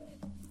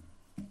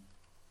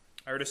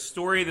heard a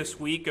story this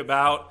week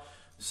about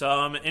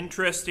some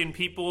interesting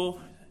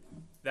people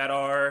that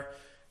are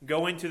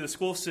going to the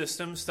school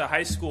systems, to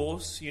high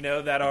schools,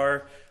 that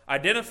are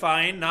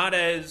identifying not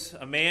as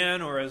a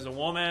man or as a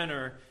woman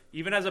or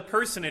even as a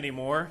person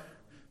anymore.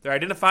 They're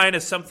identifying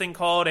as something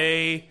called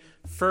a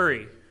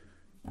furry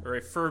or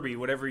a Furby,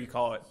 whatever you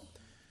call it.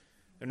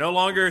 They're no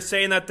longer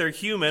saying that they're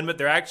human, but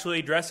they're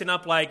actually dressing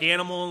up like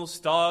animals,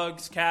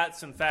 dogs,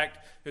 cats. In fact,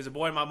 there's a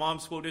boy in my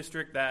mom's school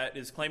district that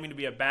is claiming to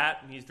be a bat,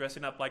 and he's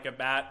dressing up like a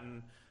bat,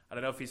 and I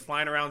don't know if he's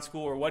flying around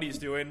school or what he's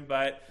doing,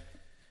 but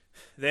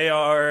they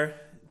are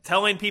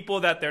telling people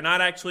that they're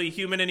not actually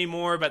human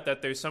anymore, but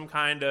that there's some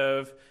kind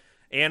of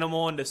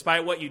animal, and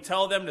despite what you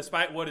tell them,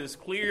 despite what is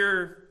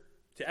clear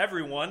to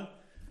everyone,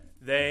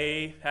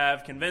 they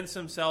have convinced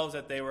themselves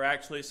that they were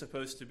actually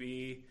supposed to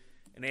be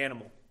an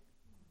animal.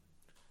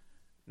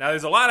 Now,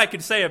 there's a lot I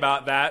could say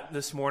about that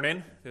this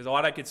morning. There's a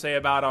lot I could say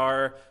about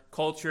our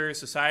culture,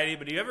 society,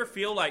 but do you ever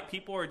feel like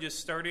people are just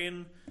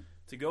starting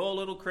to go a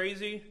little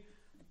crazy?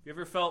 You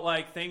ever felt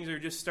like things are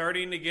just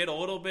starting to get a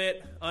little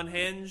bit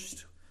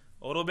unhinged,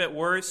 a little bit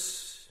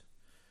worse?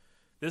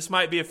 This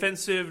might be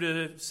offensive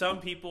to some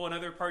people in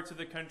other parts of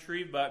the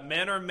country, but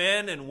men are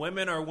men and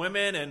women are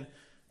women and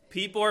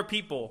people are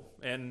people.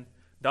 And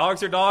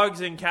dogs are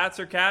dogs and cats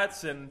are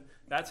cats, and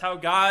that's how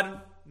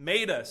God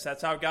made us.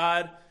 That's how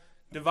God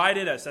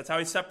divided us. That's how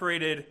he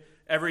separated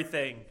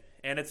everything.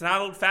 And it's not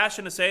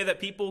old-fashioned to say that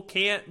people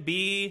can't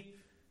be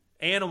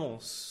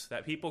animals,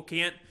 that people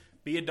can't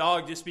be a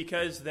dog just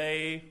because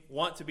they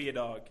want to be a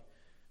dog.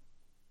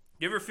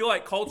 You ever feel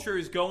like culture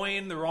is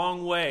going the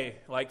wrong way?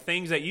 Like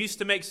things that used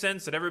to make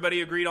sense that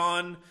everybody agreed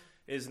on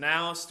is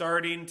now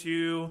starting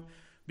to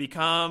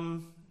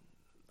become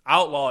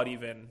outlawed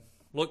even,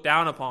 looked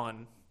down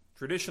upon.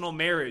 Traditional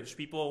marriage,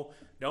 people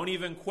don't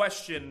even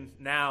question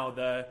now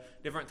the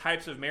different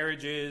types of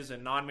marriages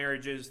and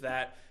non-marriages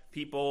that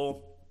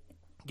people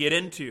get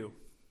into. Do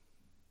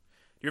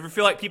you ever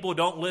feel like people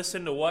don't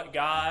listen to what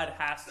God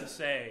has to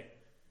say?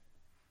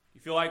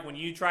 You feel like when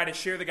you try to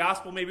share the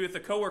gospel maybe with a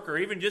coworker, or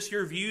even just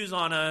your views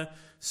on a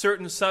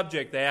certain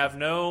subject, they have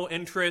no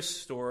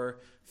interest or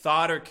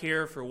thought or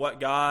care for what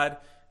God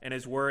and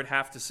his word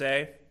have to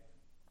say.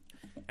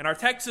 In our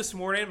text this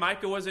morning,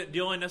 Micah wasn't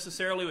dealing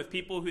necessarily with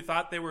people who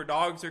thought they were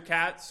dogs or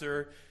cats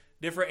or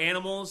different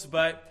animals,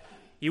 but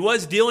he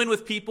was dealing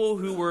with people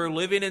who were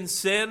living in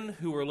sin,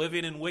 who were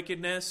living in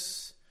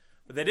wickedness,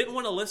 but they didn't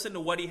want to listen to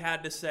what he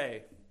had to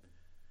say.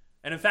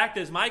 And in fact,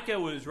 as Micah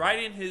was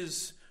writing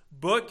his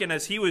book and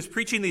as he was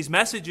preaching these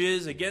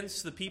messages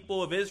against the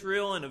people of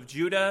Israel and of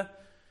Judah,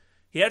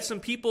 he had some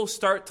people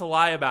start to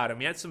lie about him.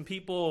 He had some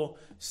people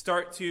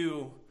start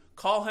to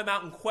call him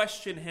out and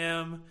question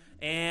him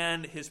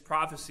and his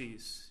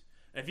prophecies.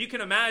 And if you can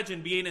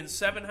imagine being in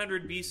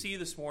 700 BC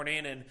this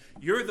morning and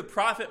you're the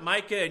prophet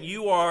Micah and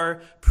you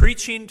are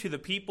preaching to the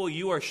people,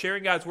 you are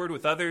sharing God's word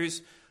with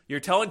others, you're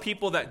telling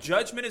people that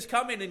judgment is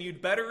coming and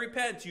you'd better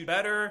repent, you'd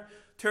better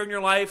turn your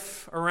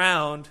life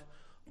around,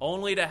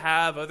 only to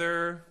have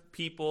other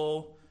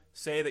people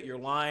say that you're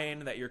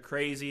lying, that you're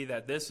crazy,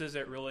 that this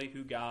isn't really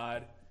who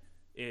God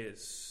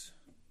is.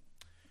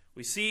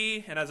 We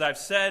see, and as I've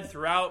said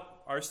throughout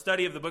our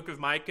study of the book of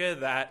Micah,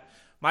 that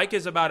Micah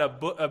is about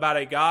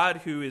a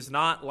God who is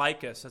not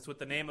like us. That's what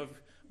the name of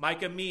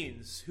Micah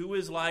means. Who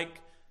is like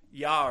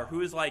Yah, or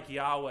who is like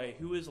Yahweh,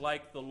 who is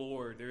like the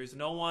Lord. There is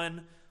no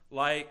one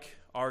like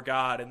our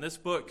God. And this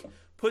book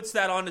puts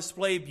that on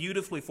display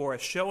beautifully for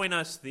us, showing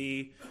us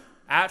the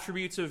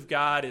attributes of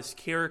God, his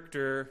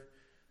character,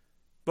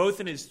 both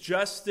in his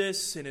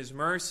justice, in his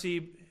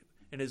mercy,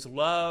 in his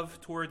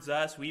love towards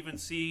us. We even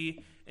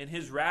see in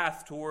his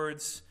wrath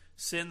towards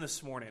sin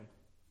this morning.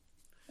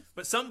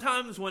 But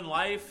sometimes when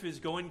life is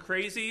going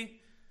crazy,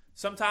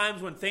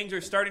 sometimes when things are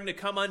starting to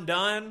come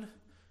undone,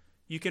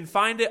 you can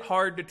find it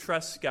hard to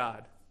trust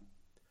God.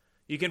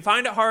 You can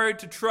find it hard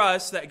to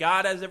trust that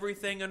God has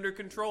everything under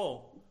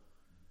control.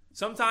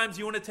 Sometimes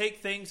you want to take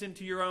things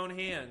into your own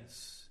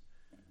hands.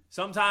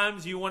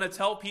 Sometimes you want to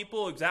tell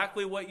people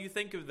exactly what you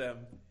think of them.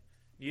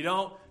 You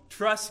don't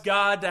trust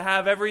God to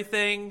have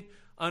everything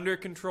under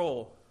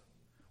control.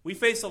 We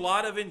face a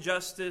lot of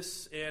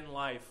injustice in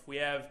life. We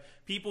have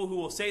people who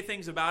will say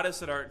things about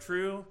us that aren't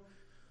true.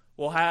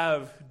 We'll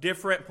have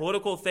different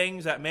political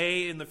things that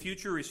may in the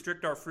future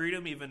restrict our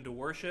freedom even to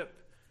worship.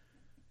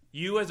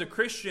 You as a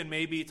Christian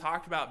may be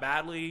talked about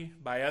badly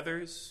by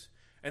others.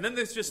 And then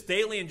there's just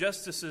daily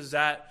injustices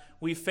that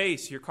we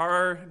face. Your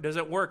car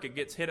doesn't work. It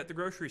gets hit at the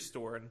grocery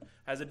store and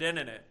has a dent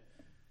in it.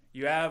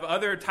 You have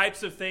other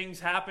types of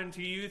things happen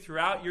to you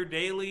throughout your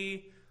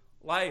daily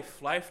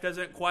life. Life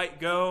doesn't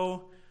quite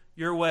go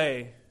your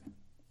way.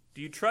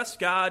 Do you trust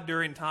God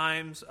during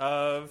times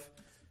of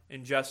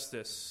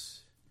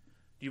injustice?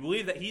 Do you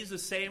believe that he's the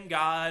same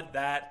God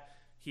that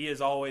he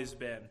has always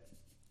been?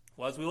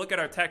 Well, as we look at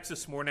our text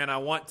this morning, I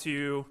want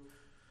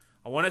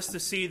us to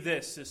see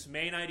this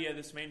main idea,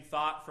 this main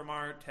thought from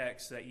our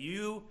text, that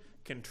you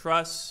can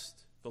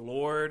trust the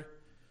Lord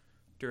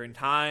during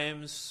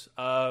times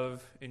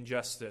of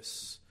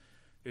injustice.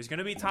 There's going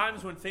to be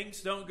times when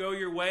things don't go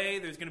your way.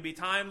 There's going to be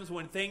times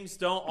when things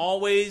don't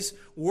always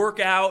work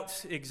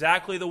out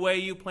exactly the way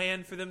you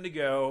planned for them to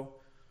go.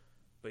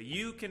 But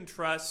you can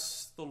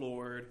trust the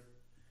Lord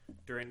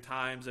during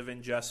times of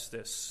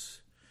injustice.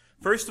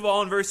 First of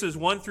all, in verses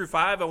 1 through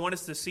 5, I want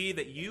us to see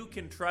that you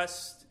can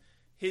trust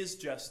His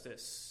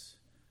justice.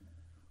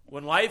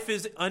 When life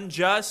is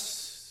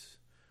unjust,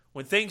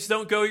 when things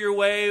don't go your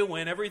way,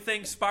 when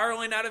everything's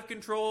spiraling out of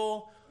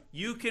control,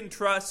 you can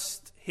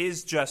trust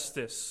His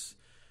justice.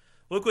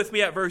 Look with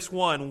me at verse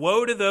 1.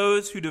 Woe to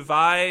those who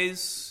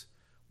devise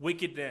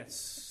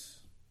wickedness.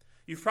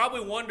 You've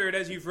probably wondered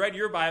as you've read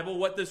your Bible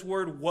what this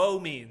word woe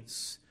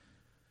means.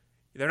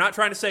 They're not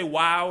trying to say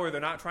wow, or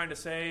they're not trying to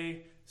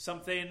say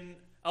something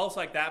else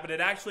like that, but it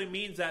actually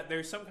means that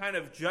there's some kind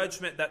of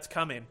judgment that's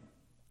coming.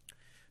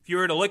 If you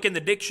were to look in the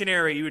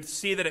dictionary, you would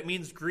see that it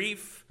means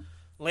grief,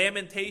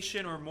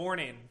 lamentation, or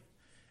mourning.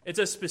 It's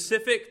a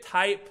specific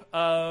type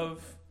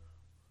of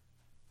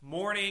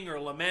mourning or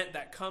lament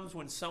that comes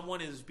when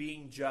someone is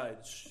being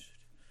judged,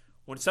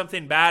 when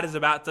something bad is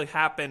about to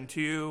happen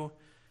to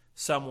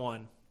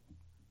someone.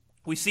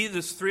 We see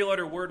this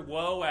three-letter word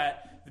woe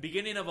at the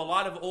beginning of a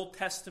lot of Old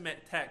Testament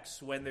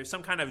texts when there's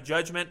some kind of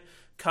judgment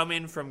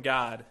coming from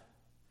God.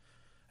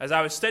 As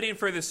I was studying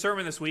for this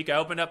sermon this week, I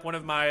opened up one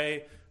of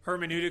my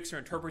hermeneutics or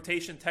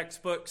interpretation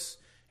textbooks,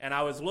 and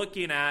I was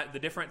looking at the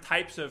different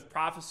types of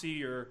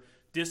prophecy or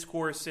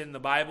discourse in the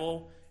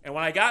Bible. And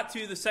when I got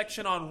to the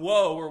section on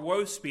woe or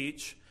woe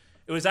speech,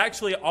 it was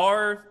actually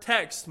our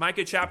text,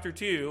 Micah chapter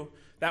 2,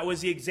 that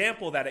was the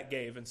example that it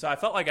gave. And so I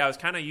felt like I was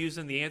kind of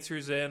using the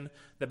answers in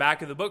the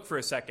back of the book for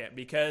a second,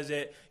 because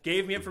it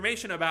gave me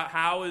information about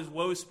how is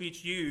woe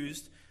speech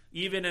used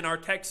even in our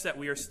text that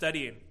we are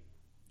studying.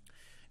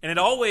 And it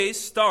always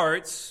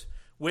starts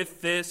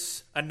with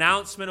this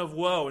announcement of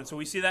woe. And so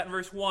we see that in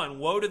verse 1,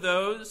 woe to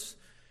those,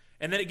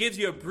 and then it gives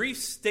you a brief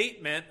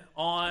statement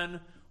on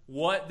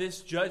what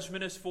this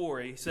judgment is for.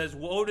 He says,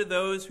 woe to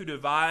those who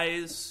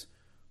devise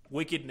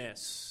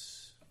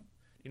wickedness.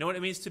 You know what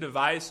it means to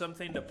devise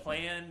something, to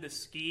plan, to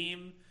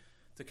scheme,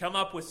 to come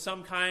up with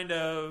some kind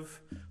of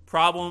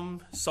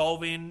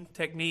problem-solving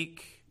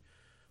technique.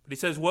 But he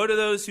says, woe to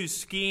those who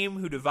scheme,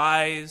 who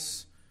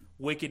devise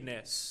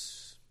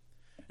wickedness.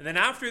 And then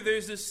after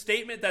there's this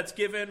statement that's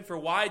given for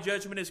why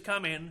judgment is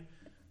coming,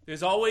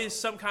 there's always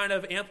some kind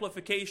of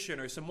amplification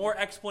or some more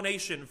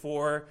explanation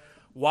for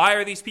why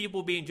are these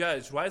people being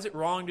judged? Why is it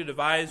wrong to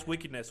devise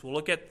wickedness? We'll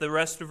look at the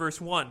rest of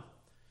verse 1.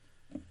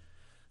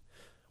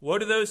 Woe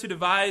to those who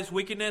devise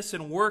wickedness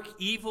and work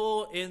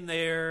evil in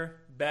their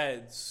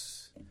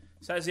beds.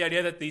 This has the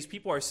idea that these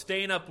people are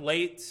staying up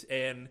late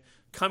and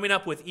coming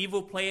up with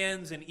evil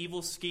plans and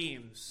evil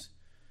schemes.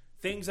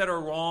 Things that are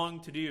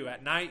wrong to do.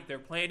 At night, they're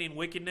planning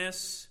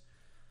wickedness.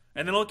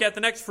 And then look at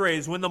the next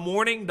phrase. When the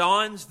morning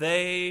dawns,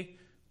 they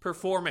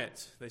perform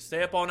it. They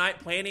stay up all night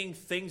planning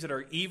things that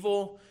are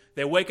evil.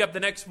 They wake up the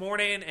next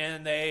morning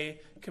and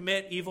they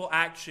commit evil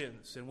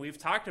actions. And we've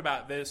talked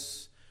about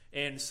this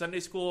in Sunday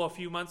school a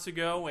few months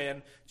ago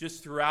and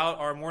just throughout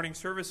our morning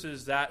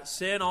services, that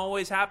sin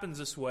always happens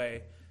this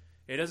way.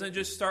 It doesn't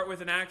just start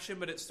with an action,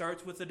 but it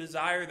starts with a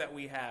desire that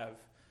we have.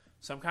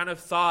 Some kind of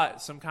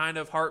thought, some kind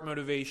of heart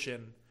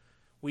motivation.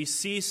 We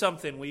see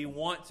something, we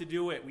want to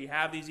do it. We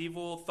have these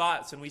evil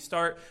thoughts and we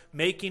start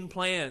making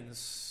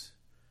plans.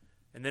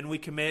 And then we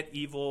commit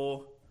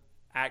evil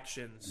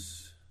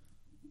actions.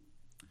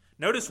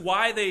 Notice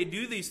why they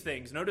do these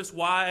things. Notice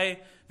why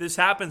this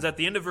happens at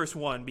the end of verse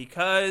 1.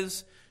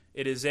 Because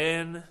it is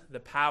in the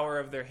power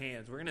of their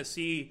hands. We're going to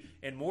see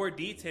in more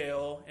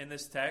detail in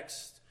this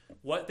text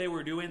what they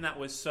were doing that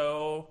was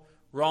so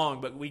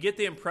wrong. But we get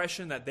the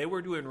impression that they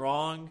were doing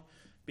wrong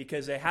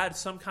because they had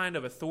some kind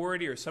of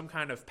authority or some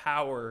kind of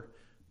power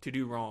to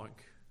do wrong.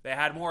 They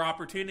had more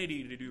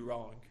opportunity to do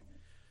wrong.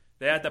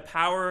 They had the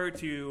power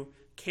to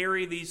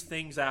carry these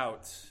things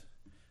out.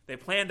 They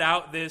planned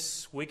out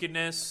this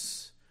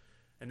wickedness,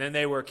 and then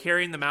they were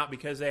carrying them out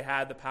because they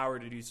had the power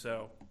to do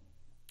so.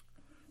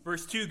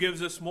 Verse 2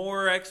 gives us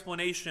more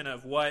explanation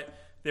of what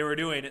they were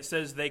doing. It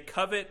says they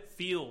covet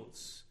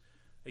fields.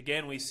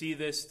 Again, we see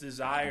this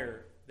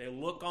desire. They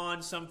look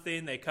on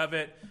something, they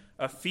covet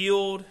a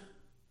field,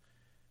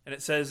 and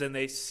it says, and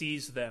they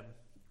seize them.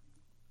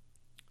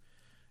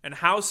 And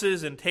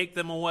houses and take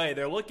them away.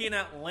 They're looking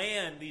at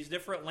land, these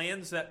different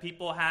lands that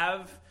people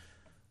have.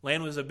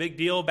 Land was a big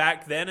deal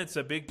back then. It's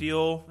a big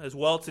deal as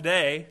well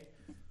today.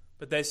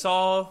 But they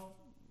saw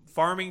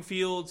farming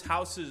fields,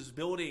 houses,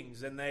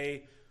 buildings, and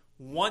they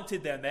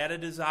wanted them. They had a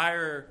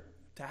desire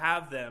to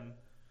have them.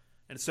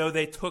 And so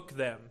they took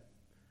them.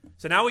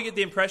 So now we get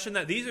the impression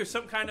that these are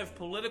some kind of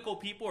political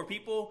people or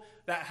people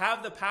that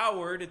have the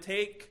power to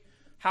take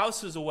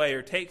houses away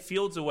or take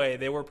fields away.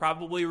 They were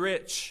probably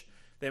rich.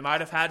 They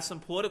might have had some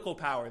political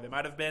power. They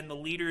might have been the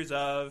leaders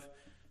of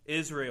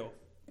Israel.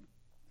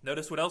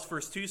 Notice what else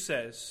verse 2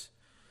 says.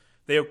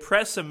 They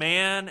oppress a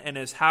man and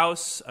his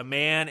house, a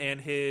man and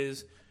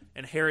his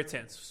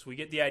inheritance. We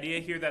get the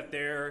idea here that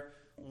they're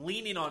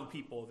leaning on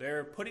people.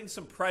 They're putting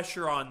some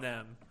pressure on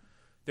them.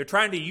 They're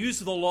trying to use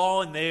the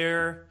law in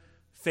their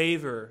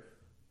favor.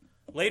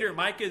 Later,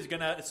 Micah is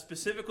going to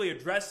specifically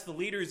address the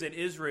leaders in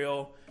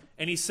Israel,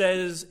 and he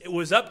says, it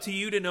was up to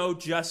you to know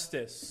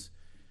justice.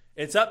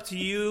 It's up to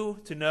you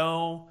to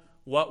know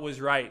what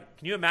was right.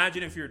 Can you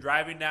imagine if you were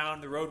driving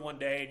down the road one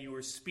day and you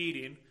were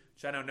speeding,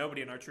 which I know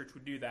nobody in our church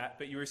would do that,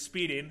 but you were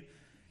speeding,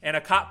 and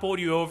a cop pulled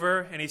you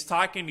over, and he's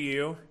talking to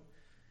you,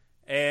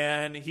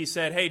 and he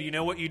said, hey, do you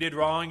know what you did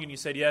wrong? And you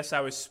said, yes,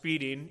 I was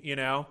speeding,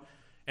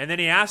 And then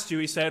he asked you,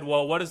 he said,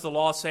 well, what does the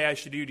law say I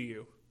should do to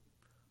you?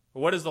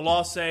 Or what does the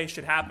law say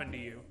should happen to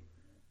you?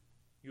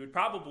 You would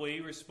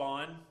probably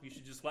respond, you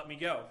should just let me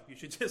go. You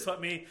should just let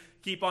me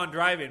keep on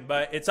driving.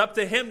 But it's up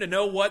to him to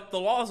know what the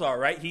laws are,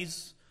 right?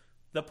 He's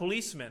the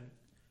policeman.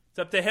 It's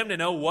up to him to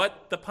know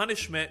what the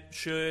punishment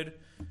should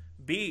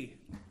be.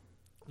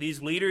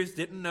 These leaders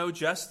didn't know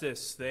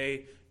justice.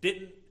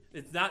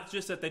 It's not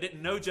just that they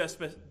didn't know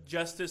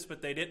justice,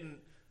 but they didn't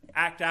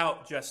act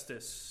out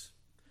justice.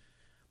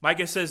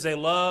 Micah says they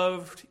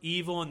loved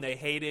evil and they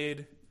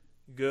hated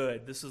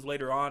good. This is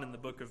later on in the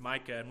book of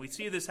Micah. And we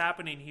see this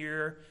happening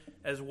here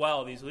as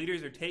well. These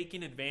leaders are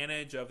taking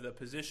advantage of the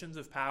positions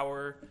of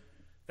power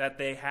that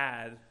they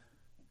had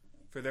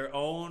for their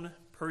own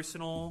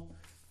personal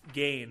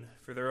gain,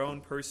 for their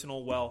own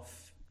personal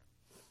wealth.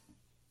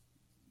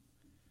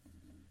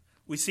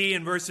 We see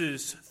in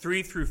verses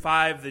 3 through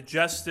 5 the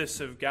justice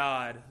of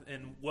God.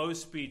 In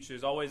Woe's speech,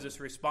 there's always this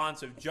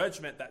response of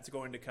judgment that's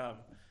going to come.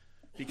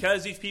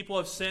 Because these people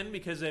have sinned,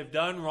 because they've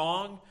done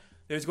wrong,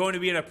 there's going to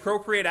be an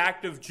appropriate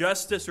act of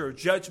justice or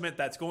judgment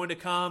that's going to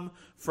come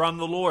from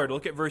the Lord.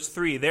 Look at verse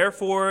 3.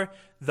 Therefore,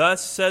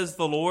 thus says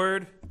the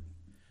Lord,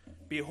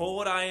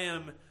 behold, I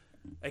am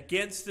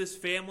against this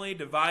family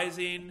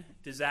devising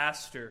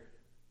disaster.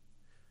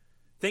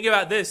 Think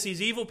about this.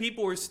 These evil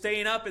people were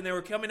staying up and they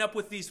were coming up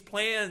with these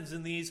plans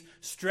and these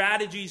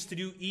strategies to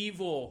do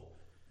evil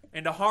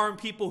and to harm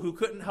people who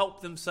couldn't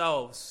help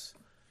themselves.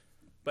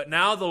 But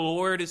now the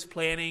Lord is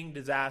planning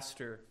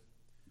disaster.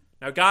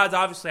 Now, God's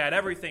obviously had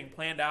everything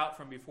planned out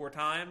from before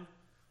time,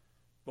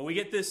 but we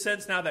get this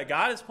sense now that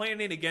God is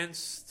planning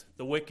against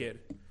the wicked.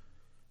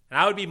 And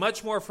I would be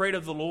much more afraid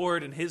of the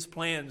Lord and his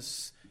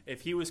plans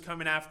if he was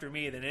coming after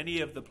me than any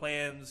of the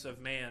plans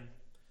of man.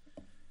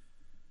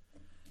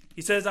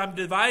 He says, I'm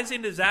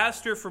devising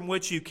disaster from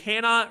which you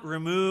cannot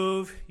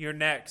remove your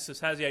necks. This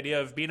has the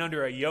idea of being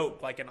under a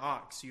yoke like an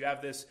ox. You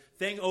have this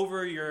thing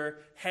over your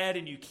head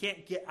and you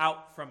can't get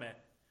out from it.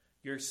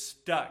 You're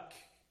stuck.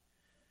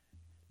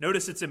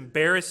 Notice it's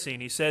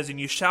embarrassing. He says, and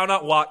you shall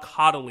not walk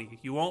haughtily.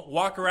 You won't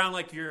walk around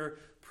like you're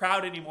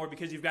proud anymore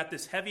because you've got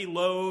this heavy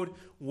load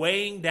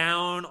weighing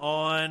down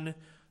on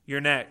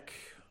your neck.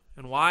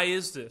 And why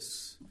is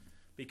this?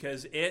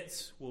 Because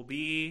it will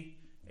be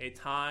a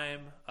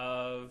time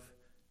of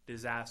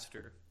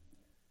disaster.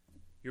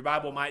 Your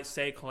Bible might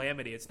say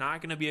calamity. It's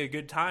not going to be a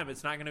good time.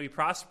 It's not going to be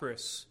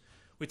prosperous.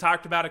 We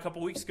talked about a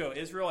couple weeks ago,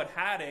 Israel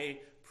had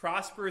a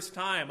prosperous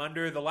time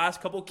under the last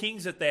couple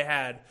kings that they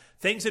had.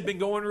 Things had been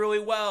going really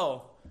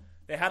well.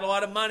 They had a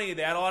lot of money.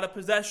 They had a lot of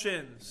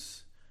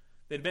possessions.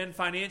 They'd been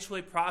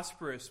financially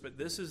prosperous, but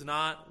this is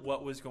not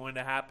what was going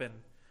to happen.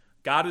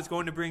 God is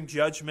going to bring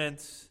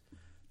judgment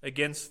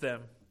against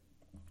them.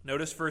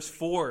 Notice verse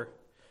 4.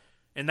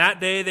 In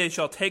that day they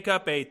shall take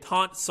up a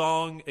taunt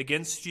song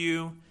against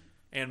you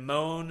and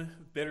moan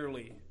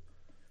bitterly.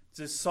 It's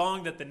a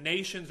song that the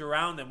nations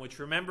around them, which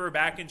remember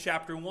back in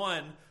chapter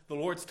 1, the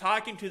Lord's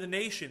talking to the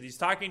nations. He's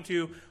talking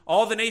to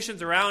all the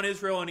nations around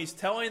Israel, and he's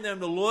telling them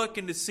to look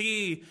and to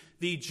see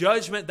the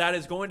judgment that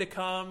is going to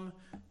come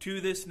to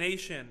this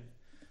nation.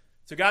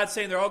 So God's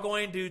saying they're all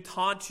going to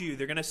taunt you.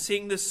 They're going to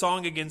sing this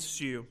song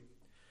against you.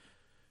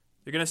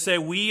 They're going to say,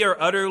 we are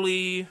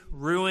utterly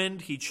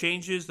ruined. He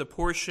changes the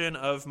portion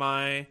of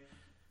my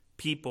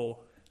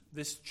people.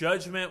 This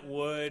judgment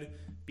would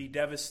be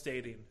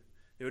devastating.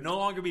 They would no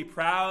longer be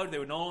proud. They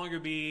would no longer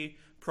be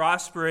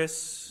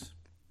prosperous.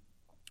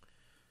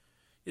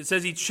 It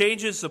says he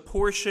changes the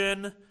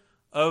portion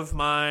of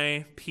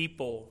my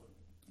people.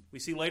 We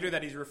see later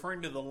that he's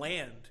referring to the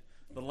land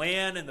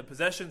and the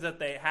possessions that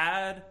they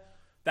had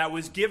that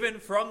was given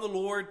from the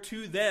Lord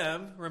to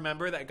them.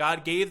 Remember that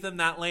God gave them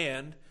that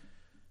land.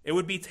 It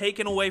would be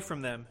taken away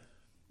from them.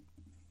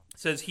 It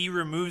says he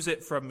removes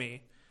it from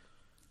me.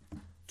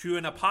 To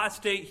an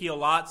apostate he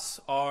allots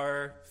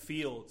our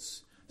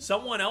fields.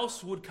 Someone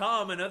else would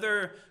come,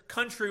 another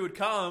country would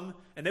come,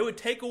 and they would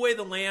take away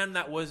the land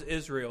that was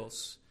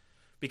Israel's.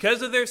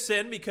 Because of their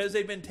sin, because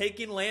they'd been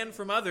taking land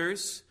from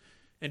others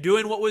and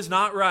doing what was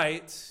not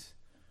right,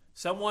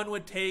 someone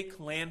would take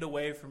land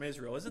away from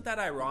Israel. Isn't that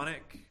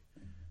ironic?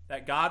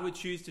 That God would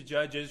choose to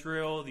judge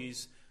Israel,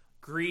 these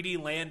greedy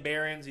land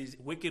barons, these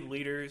wicked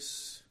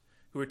leaders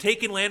who were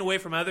taking land away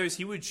from others.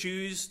 He would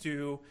choose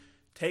to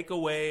take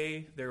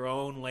away their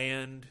own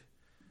land,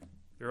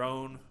 their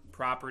own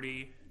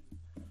property.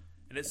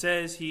 And it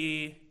says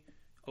he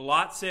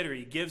allots it, or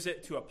he gives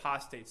it to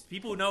apostates,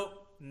 people who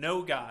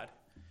know God.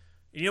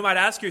 And you might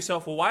ask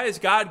yourself, well, why is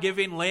God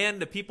giving land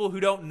to people who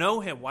don't know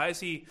him? Why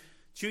is he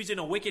choosing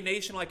a wicked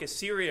nation like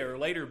Assyria or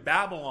later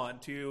Babylon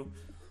to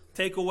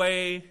take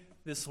away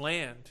this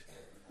land?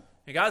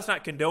 And God's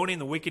not condoning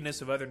the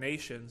wickedness of other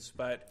nations,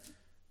 but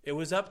it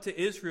was up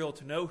to Israel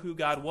to know who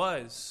God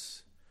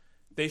was.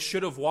 They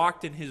should have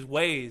walked in his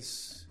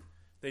ways.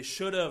 They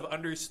should have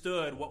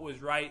understood what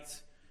was right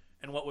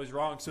and what was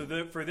wrong.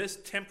 So for this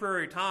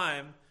temporary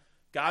time,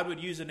 God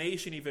would use a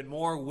nation even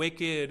more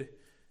wicked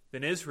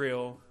than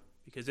Israel,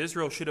 because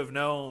Israel should have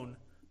known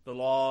the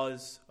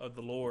laws of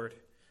the Lord.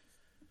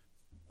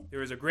 There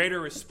was a greater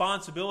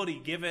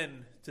responsibility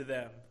given to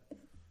them.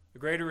 A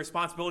greater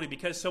responsibility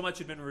because so much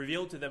had been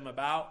revealed to them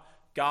about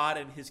God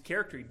and his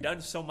character. He'd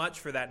done so much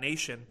for that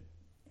nation.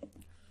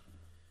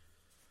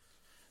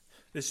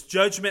 This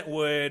judgment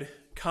would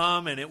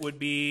come and it would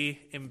be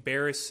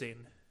embarrassing.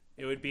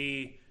 It would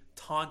be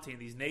taunting.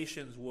 These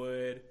nations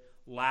would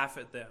laugh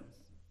at them.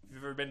 If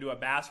you've ever been to a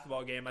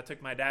basketball game, I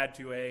took my dad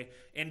to a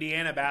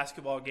Indiana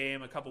basketball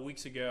game a couple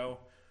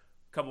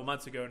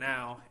months ago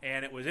now,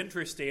 and it was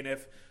interesting.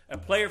 If a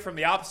player from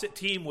the opposite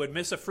team would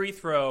miss a free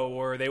throw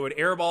or they would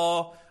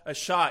airball a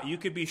shot, you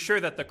could be sure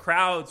that the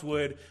crowds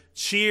would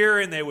cheer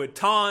and they would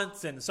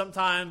taunt, and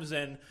sometimes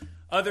in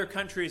other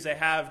countries they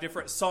have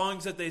different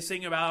songs that they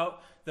sing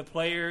about the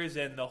players,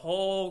 and the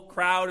whole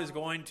crowd is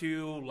going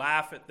to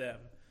laugh at them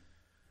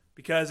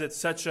because it's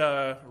such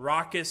a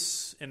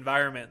raucous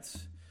environment.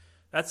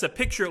 That's a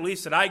picture, at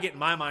least, that I get in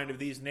my mind of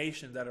these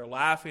nations that are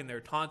laughing, they're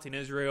taunting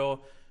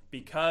Israel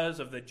because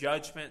of the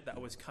judgment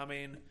that was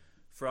coming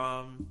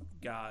from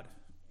God.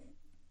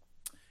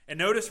 And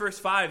notice verse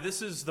 5,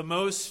 this is the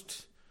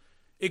most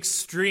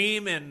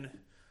extreme and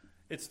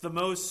it's the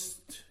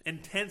most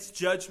intense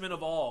judgment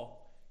of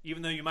all,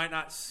 even though you might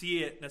not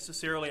see it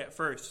necessarily at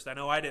first. I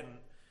know I didn't.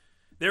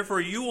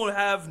 Therefore, you will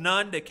have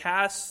none to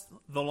cast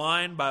the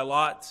line by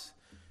lots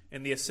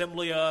in the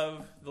assembly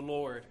of the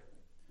Lord.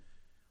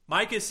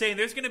 Mike is saying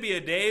there's going to be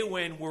a day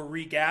when we're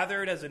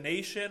regathered as a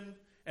nation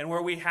and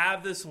where we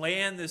have this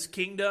land, this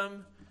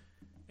kingdom,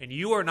 and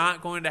you are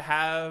not going to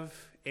have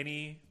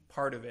any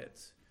part of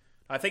it.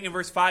 I think in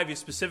verse 5 he's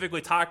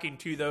specifically talking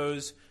to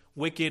those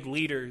wicked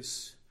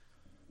leaders,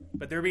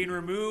 but they're being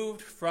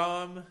removed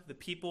from the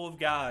people of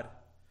God.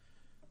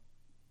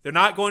 They're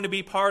not going to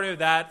be part of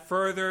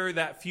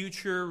that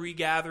future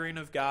regathering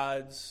of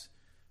God's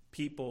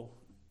people.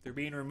 They're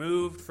being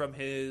removed from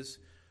his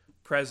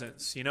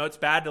presence. You know, it's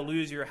bad to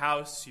lose your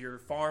house, your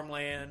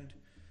farmland,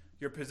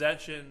 your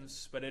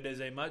possessions, but it is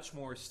a much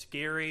more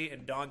scary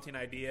and daunting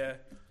idea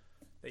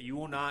that you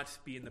will not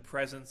be in the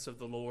presence of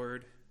the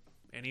Lord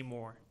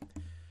anymore.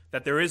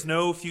 That there is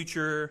no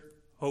future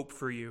hope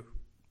for you.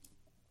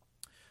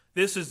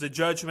 This is the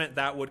judgment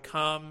that would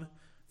come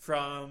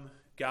from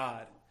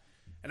God.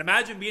 And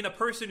imagine being a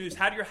person who's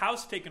had your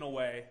house taken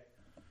away,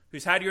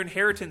 who's had your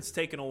inheritance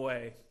taken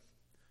away,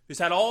 who's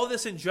had all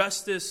this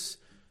injustice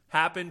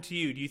happen to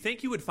you. Do you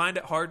think you would find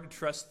it hard to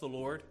trust the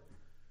Lord?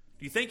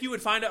 Do you think you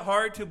would find it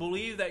hard to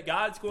believe that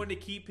God's going to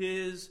keep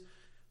his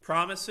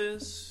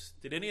promises?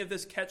 Did any of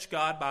this catch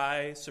God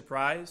by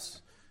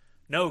surprise?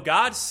 No,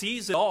 God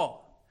sees it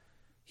all.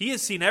 He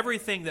has seen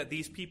everything that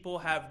these people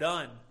have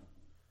done.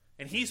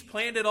 And he's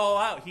planned it all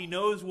out. He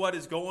knows what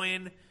is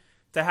going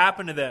to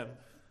happen to them.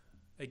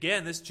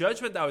 Again, this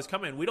judgment that was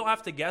coming, we don't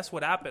have to guess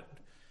what happened.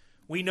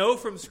 We know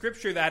from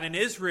Scripture that in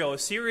Israel,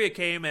 Assyria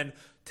came and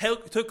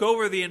took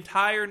over the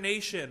entire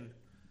nation.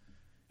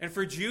 And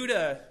for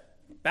Judah,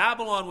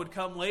 Babylon would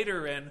come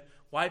later and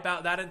wipe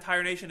out that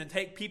entire nation and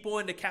take people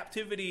into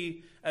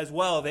captivity as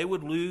well. They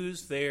would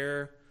lose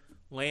their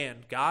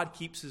land. God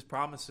keeps his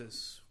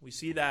promises. We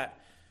see that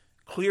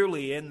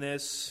clearly in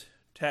this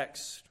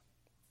text.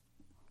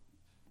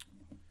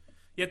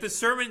 Yet this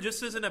sermon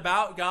just isn't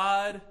about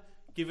God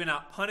giving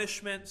out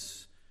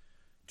punishments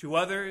to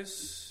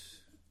others.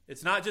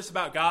 It's not just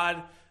about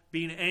God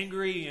being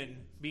angry and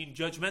being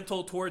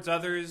judgmental towards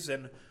others,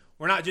 and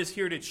we're not just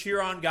here to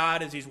cheer on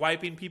God as he's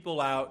wiping people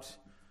out,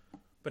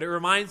 but it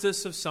reminds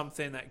us of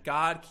something, that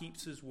God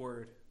keeps his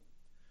word.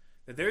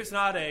 That there's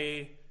not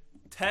a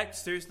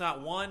text, there's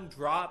not one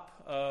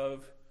drop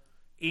of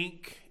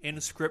ink in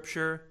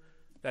Scripture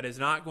that is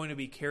not going to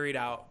be carried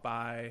out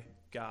by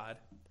God.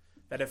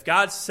 That if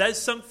God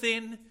says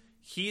something,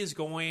 he is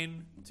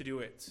going to do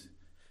it.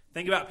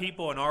 Think about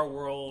people in our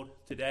world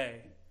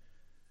today.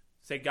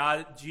 Say,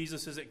 God,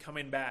 Jesus isn't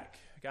coming back.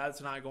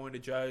 God's not going to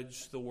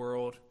judge the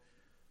world.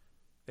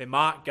 They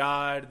mock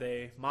God.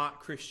 They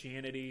mock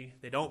Christianity.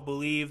 They don't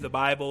believe the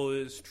Bible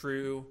is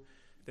true.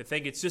 They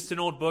think it's just an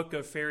old book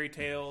of fairy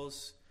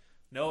tales.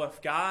 No,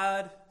 if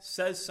God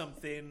says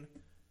something,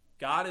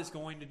 God is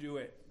going to do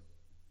it.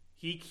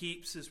 He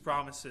keeps his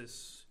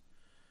promises.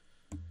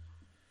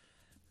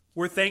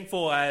 We're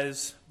thankful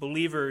as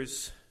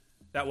believers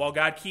that while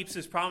God keeps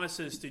his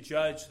promises to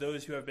judge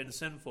those who have been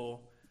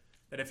sinful,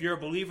 that if you're a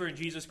believer in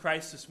Jesus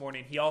Christ this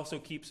morning, he also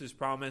keeps his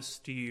promise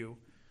to you.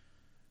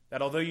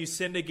 That although you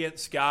sinned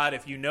against God,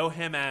 if you know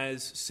him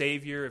as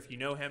Savior, if you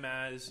know him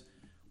as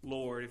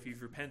Lord, if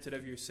you've repented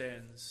of your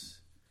sins,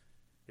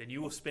 then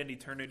you will spend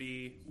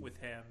eternity with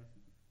him,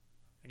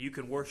 and you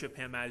can worship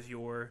him as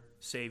your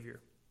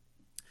Savior.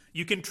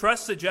 You can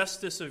trust the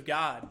justice of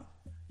God.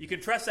 You can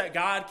trust that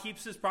God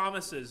keeps his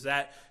promises,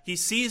 that he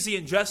sees the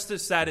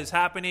injustice that is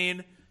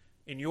happening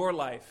in your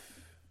life.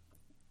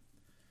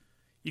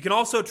 You can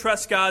also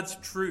trust God's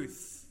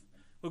truth.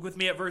 Look with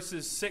me at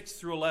verses 6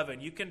 through 11.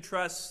 You can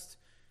trust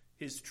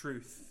his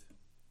truth.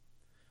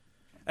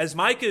 As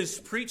Micah is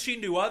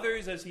preaching to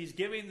others, as he's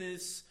giving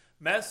this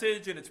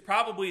message, and it's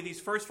probably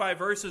these first 5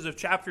 verses of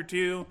chapter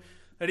 2,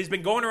 that he's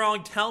been going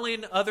around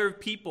telling other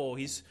people.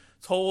 He's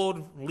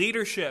told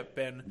leadership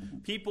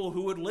and people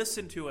who would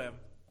listen to him.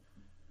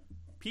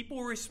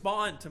 People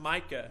respond to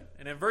Micah.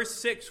 And in verse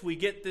 6, we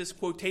get this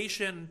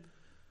quotation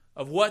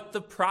of what the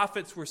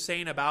prophets were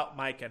saying about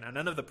Micah. Now,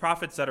 none of the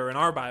prophets that are in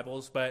our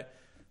Bibles, but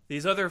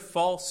these other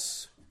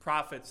false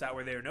prophets that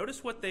were there.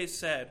 Notice what they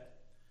said.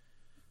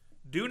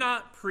 Do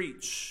not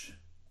preach,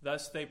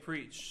 thus they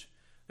preach.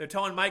 They're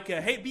telling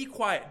Micah, hey, be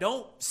quiet.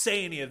 Don't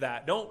say any of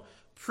that. Don't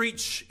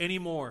preach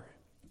anymore.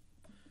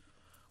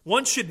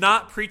 One should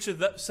not preach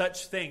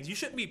such things. You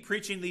shouldn't be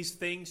preaching these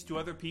things to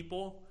other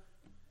people.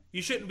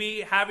 You shouldn't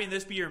be having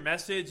this be your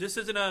message. This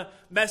isn't a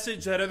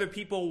message that other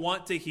people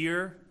want to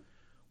hear.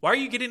 Why are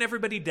you getting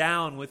everybody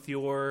down with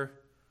your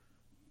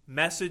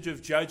message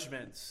of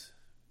judgment?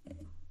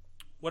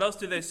 What else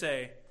do they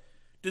say?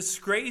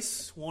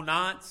 Disgrace will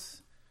not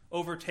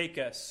overtake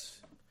us.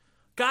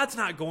 God's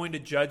not going to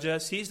judge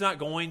us. He's not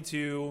going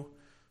to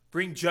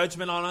bring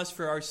judgment on us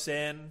for our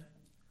sin.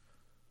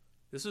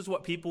 This is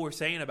what people were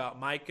saying about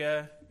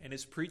Micah and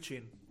his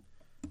preaching.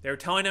 They were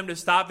telling him to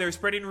stop. They were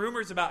spreading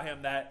rumors about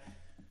him that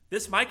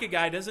this Micah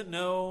guy doesn't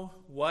know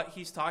what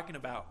he's talking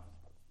about.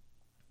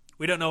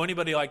 We don't know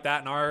anybody like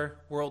that in our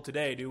world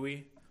today, do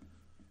we?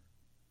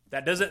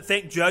 That doesn't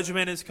think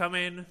judgment is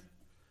coming.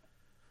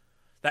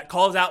 That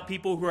calls out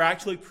people who are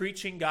actually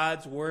preaching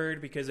God's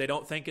word because they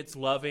don't think it's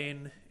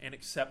loving and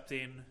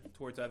accepting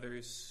towards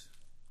others.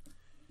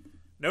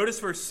 Notice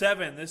verse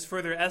 7. This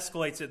further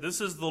escalates it.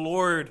 This is the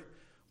Lord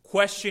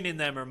questioning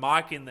them or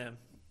mocking them.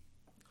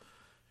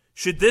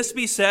 Should this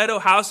be said, O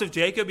house of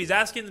Jacob? He's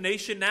asking the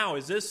nation now,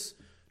 is this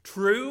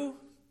true?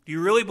 Do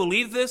you really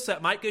believe this,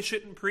 that Micah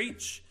shouldn't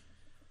preach?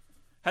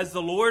 Has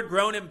the Lord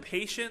grown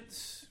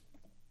impatient?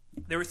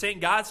 They were saying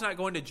God's not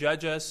going to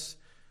judge us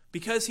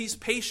because he's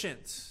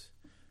patient.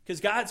 Because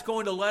God's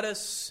going to let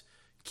us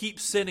keep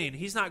sinning.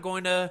 He's not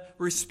going to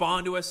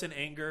respond to us in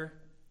anger.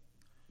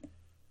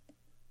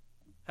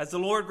 Has the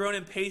Lord grown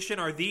impatient?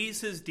 Are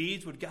these his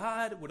deeds? Would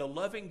a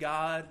loving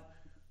God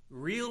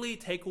really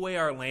take away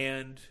our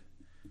land?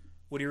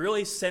 Would he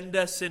really send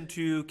us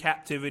into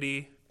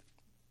captivity?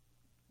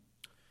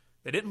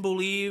 They didn't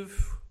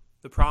believe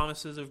the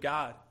promises of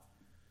God.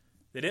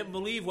 They didn't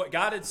believe what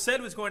God had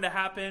said was going to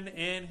happen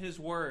in his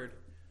word.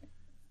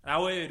 I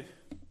would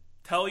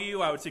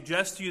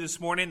suggest to you this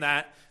morning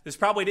that this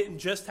probably didn't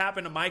just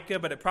happen to Micah,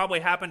 but it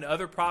probably happened to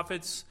other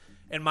prophets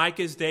in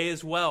Micah's day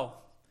as well.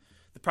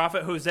 The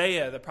prophet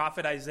Hosea, the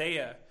prophet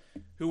Isaiah,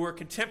 who were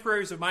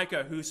contemporaries of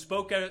Micah, who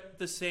spoke at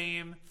the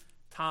same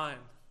time.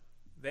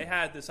 They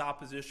had this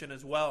opposition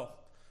as well.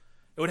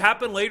 It would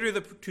happen later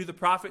to the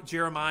prophet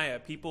Jeremiah.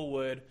 People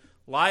would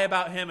lie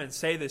about him and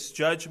say this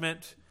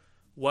judgment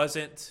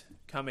wasn't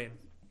coming.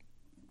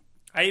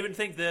 I even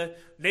think the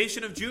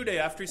nation of Judah,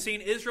 after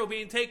seeing Israel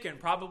being taken,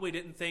 probably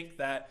didn't think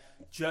that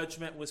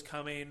judgment was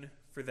coming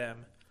for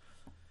them.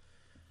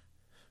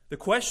 The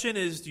question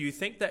is, do you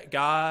think that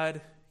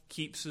God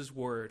keeps his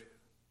word?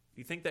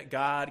 Do you think that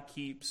God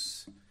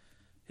keeps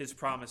his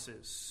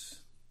promises?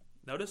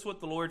 Notice what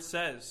the Lord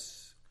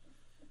says.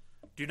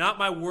 Do not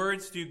my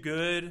words do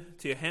good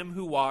to him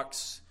who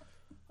walks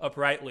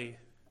uprightly?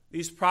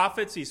 These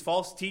prophets, these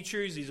false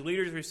teachers, these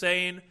leaders are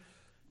saying,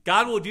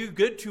 God will do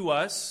good to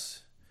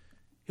us.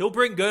 He'll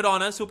bring good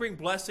on us. He'll bring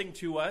blessing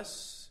to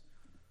us.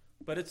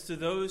 But it's to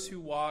those who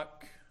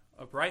walk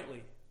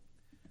uprightly.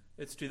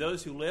 It's to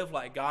those who live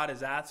like God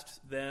has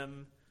asked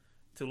them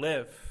to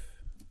live.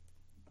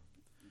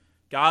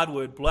 God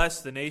would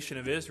bless the nation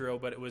of Israel,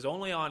 but it was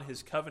only on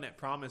his covenant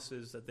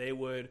promises that they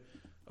would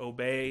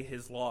obey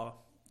his law.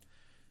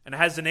 And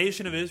has the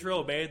nation of Israel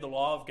obeyed the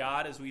law of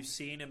God as we've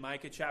seen in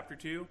Micah chapter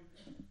 2?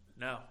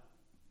 No,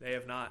 they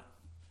have not.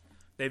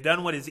 They've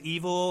done what is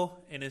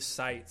evil in his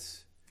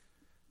sight.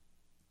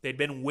 They'd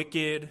been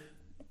wicked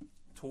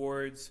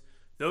towards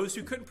those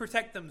who couldn't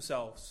protect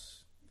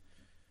themselves.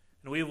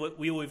 And we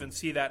will even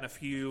see that in a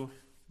few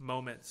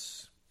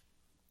moments.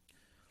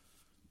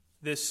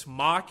 This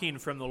mocking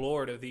from the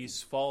Lord of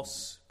these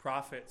false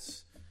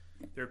prophets.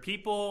 There are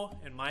people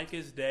in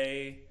Micah's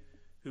day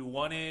who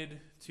wanted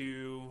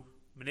to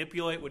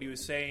manipulate what he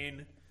was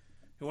saying,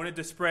 who wanted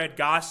to spread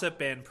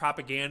gossip and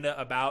propaganda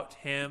about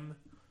him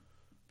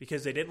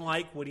because they didn't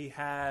like what he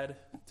had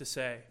to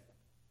say.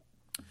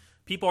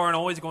 People aren't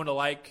always going to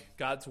like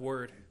God's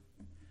word.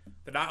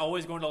 They're not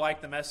always going to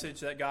like the message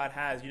that God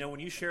has. You know, when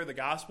you share the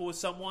gospel with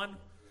someone,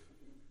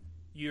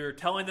 you're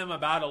telling them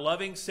about a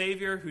loving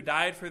Savior who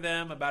died for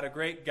them, about a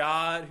great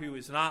God who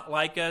is not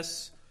like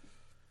us.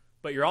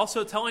 But you're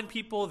also telling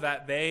people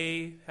that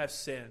they have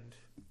sinned,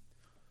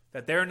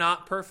 that they're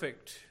not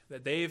perfect,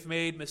 that they've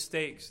made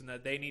mistakes, and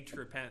that they need to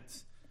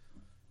repent.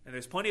 And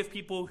there's plenty of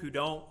people who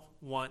don't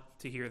want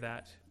to hear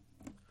that.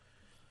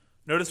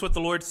 Notice what the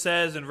Lord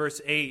says in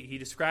verse 8. He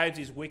describes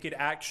these wicked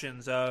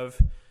actions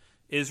of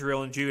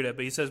Israel and Judah.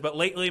 But he says, "But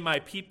lately my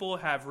people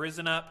have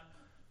risen up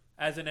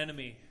as an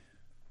enemy.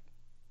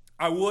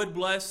 I would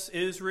bless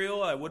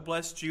Israel, I would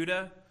bless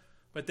Judah,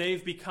 but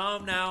they've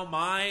become now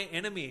my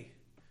enemy.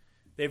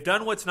 They've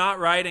done what's not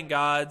right in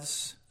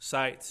God's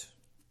sight."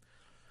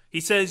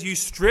 He says, "You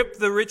strip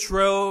the rich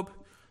robe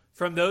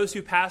from those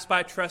who pass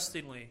by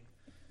trustingly."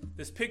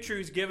 This picture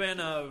is given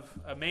of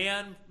a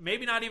man,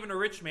 maybe not even a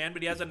rich man,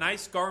 but he has a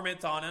nice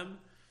garment on him,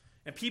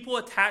 and people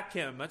attack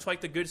him, much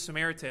like the Good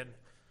Samaritan.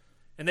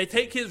 And they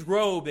take his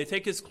robe, they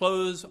take his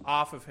clothes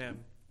off of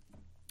him.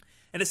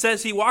 And it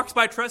says he walks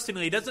by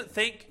trustingly. He doesn't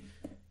think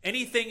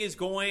anything is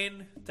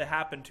going to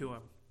happen to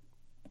him.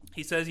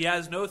 He says he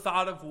has no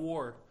thought of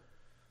war.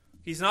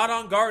 He's not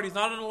on guard, he's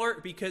not on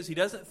alert, because he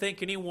doesn't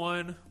think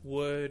anyone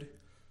would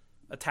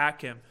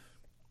attack him.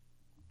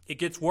 It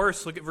gets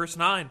worse. Look at verse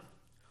 9.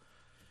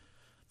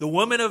 "The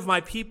women of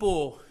my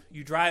people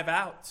you drive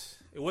out."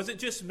 It wasn't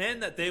just men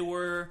that they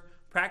were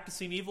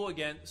practicing evil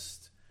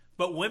against,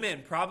 but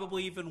women,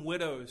 probably even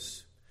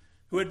widows,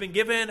 who had been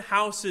given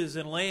houses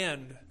and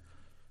land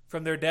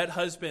from their dead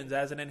husbands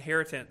as an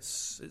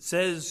inheritance. It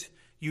says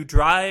you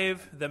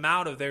drive them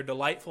out of their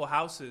delightful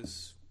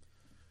houses.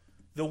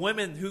 The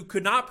women who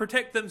could not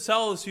protect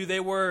themselves, who they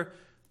were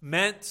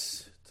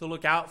meant to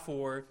look out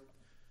for,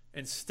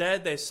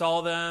 instead they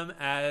saw them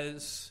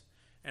as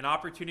an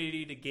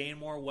opportunity to gain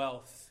more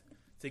wealth,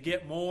 to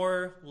get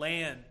more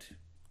land.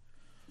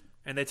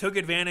 And they took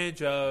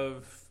advantage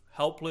of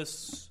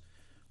helpless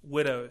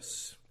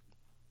widows.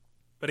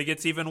 But it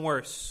gets even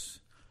worse.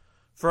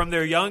 "From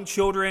their young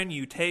children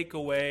you take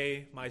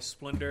away my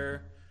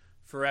splendor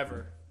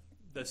forever."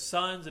 The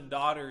sons and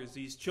daughters,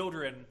 these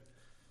children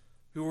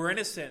who were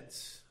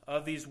innocent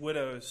of these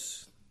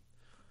widows,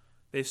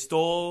 they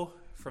stole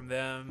from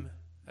them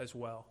as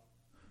well.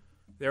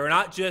 They were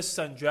not just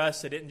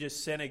unjust, they didn't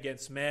just sin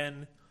against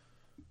men,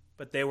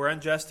 but they were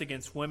unjust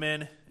against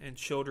women and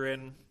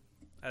children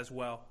as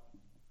well.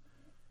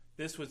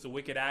 This was the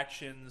wicked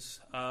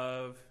actions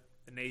of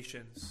the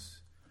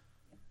nations.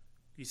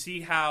 Do you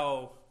see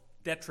how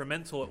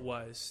detrimental it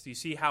was? Do you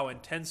see how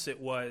intense it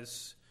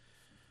was?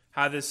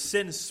 How this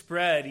sin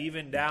spread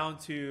even down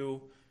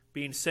to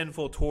being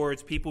sinful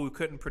towards people who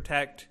couldn't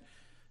protect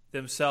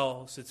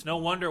themselves. It's no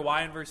wonder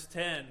why in verse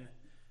 10,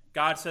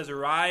 God says,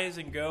 "Arise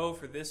and go,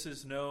 for this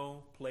is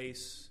no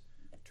place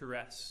to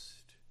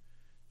rest."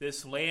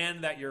 This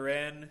land that you're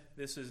in,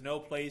 this is no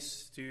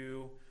place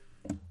to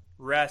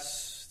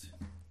rest.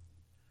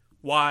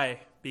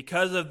 Why?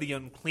 Because of the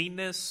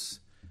uncleanness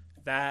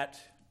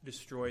that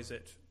destroys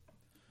it.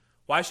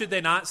 Why should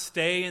they not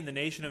stay in the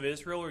nation of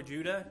Israel or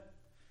Judah?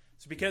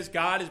 It's because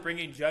God is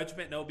bringing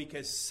judgment? No,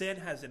 because sin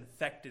has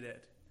infected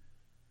it.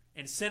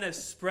 And sin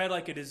has spread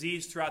like a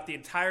disease throughout the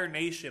entire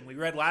nation. We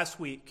read last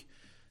week,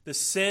 the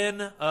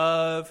sin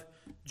of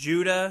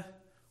Judah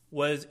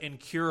was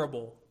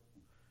incurable.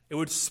 It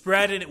would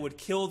spread and it would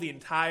kill the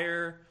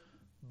entire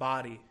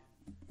body.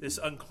 This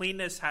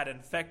uncleanness had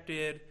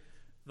infected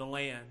the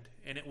land,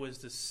 and it was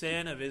the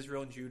sin of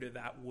Israel and Judah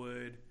that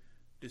would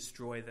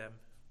destroy them.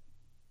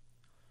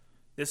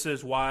 This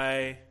is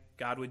why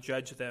God would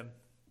judge them.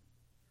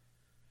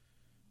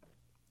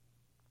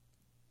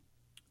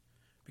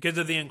 Because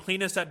of the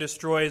uncleanness that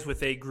destroys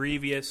with a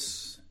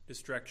grievous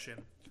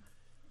destruction.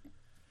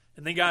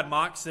 And then God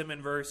mocks them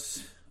in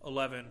verse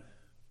 11.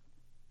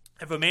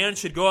 "If a man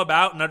should go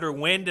about and utter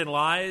wind and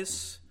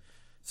lies,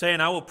 saying,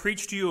 'I will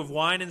preach to you of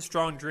wine and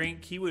strong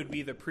drink,' he would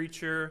be the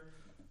preacher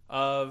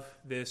of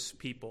this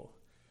people."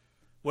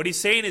 What he's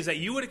saying is that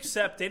you would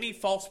accept any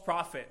false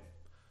prophet.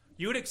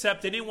 You would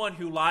accept anyone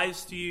who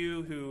lies to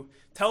you, who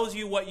tells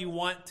you what you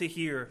want to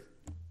hear,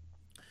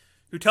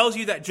 who tells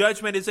you that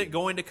judgment isn't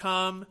going to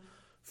come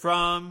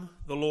from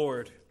the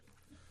Lord.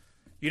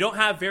 You don't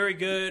have very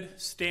good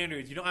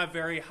standards. You don't have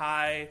very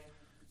high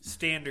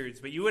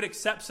standards. But you would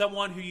accept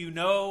someone who you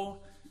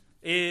know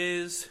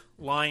is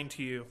lying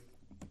to you.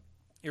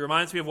 It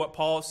reminds me of what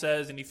Paul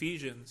says in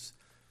Ephesians.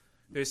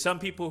 There's some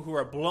people who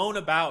are blown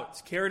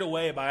about, carried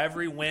away by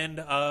every wind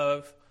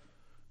of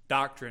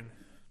doctrine.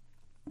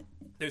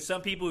 There's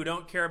some people who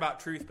don't care about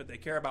truth, but they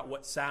care about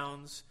what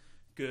sounds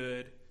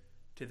good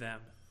to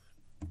them.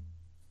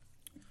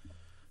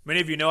 Many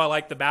of you know I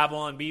like the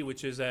Babylon Bee,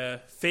 which is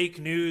a fake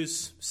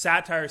news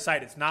satire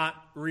site. It's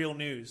not real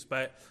news,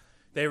 but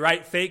they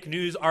write fake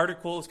news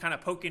articles, kind of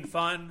poking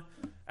fun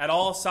at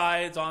all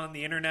sides on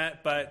the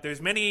internet. But there's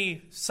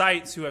many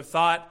sites who have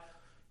thought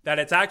that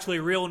it's actually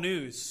real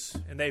news,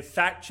 and they've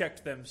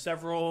fact-checked them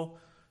several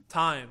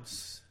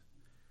times.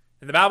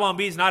 And the Babylon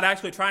Bee is not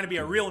actually trying to be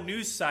a real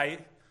news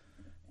site,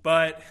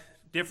 but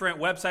different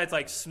websites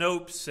like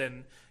Snopes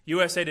and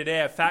USA Today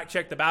have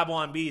fact-checked the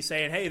Babylon Bee,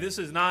 saying, hey, this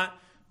is not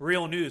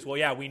real news. Well,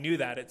 yeah, we knew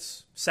that.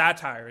 It's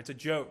satire. It's a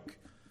joke.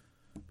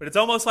 But it's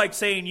almost like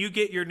saying you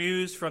get your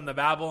news from the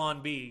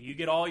Babylon Bee. You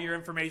get all your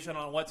information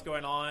on what's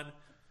going on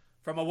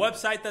from a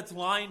website that's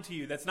lying to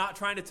you, that's not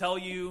trying to tell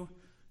you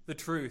the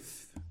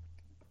truth.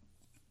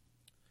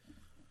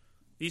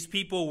 These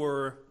people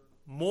were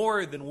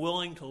more than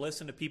willing to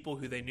listen to people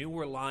who they knew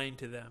were lying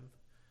to them,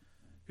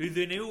 who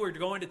they knew were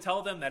going to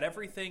tell them that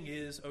everything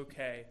is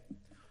okay,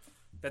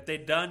 that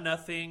they'd done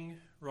nothing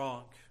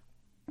wrong.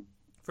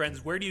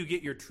 Friends, where do you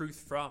get your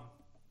truth from?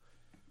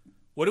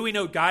 What do we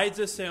know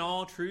guides us in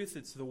all truth?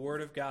 It's the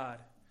Word of God.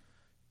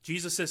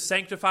 Jesus says,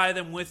 sanctify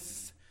them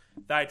with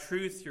thy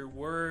truth. Your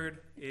word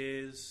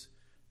is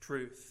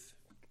truth.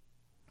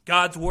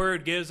 God's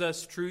Word gives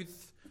us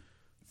truth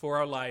for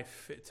our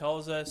life. It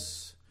tells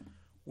us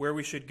where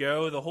we should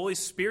go. The Holy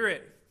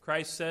Spirit,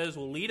 Christ says,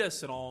 will lead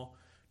us in all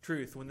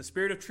truth. When the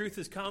Spirit of truth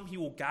has come, He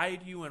will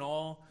guide you in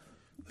all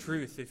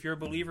truth. If you're a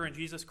believer in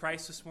Jesus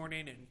Christ this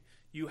morning and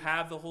you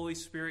have the Holy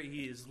Spirit,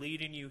 He is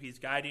leading you, He's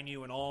guiding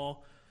you in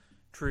all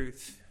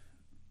truth.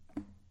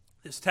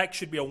 This text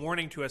should be a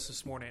warning to us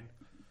this morning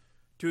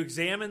to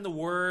examine the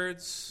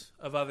words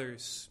of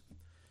others.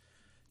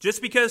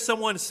 Just because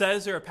someone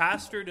says they're a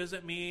pastor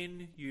doesn't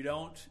mean you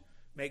don't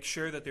make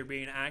sure that they're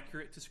being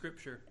accurate to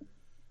Scripture.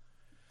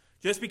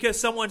 Just because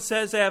someone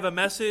says they have a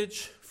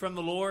message from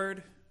the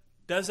Lord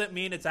doesn't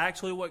mean it's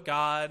actually what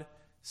God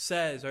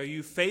says. Are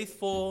you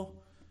faithful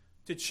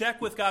to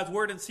check with God's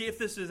Word and see if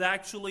this is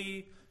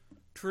actually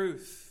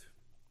truth?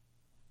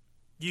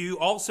 You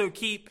also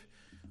keep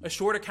a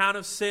short account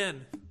of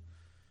sin.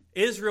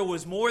 Israel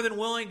was more than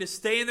willing to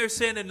stay in their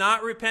sin and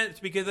not repent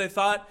because they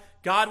thought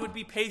God would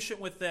be patient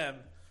with them,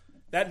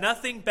 that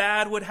nothing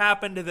bad would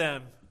happen to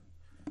them.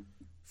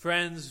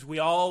 Friends, we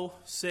all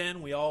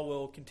sin. We all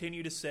will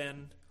continue to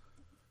sin.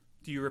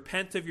 Do you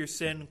repent of your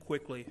sin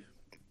quickly?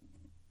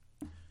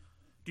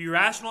 Do you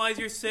rationalize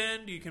your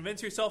sin? Do you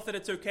convince yourself that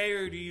it's okay?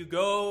 Or do you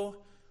go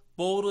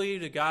boldly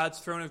to God's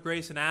throne of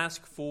grace and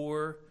ask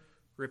for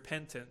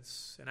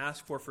repentance and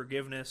ask for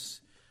forgiveness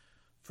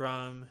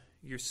from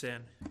your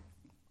sin?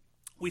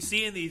 We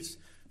see in these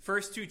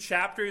first two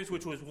chapters,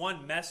 which was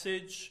one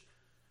message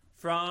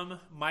from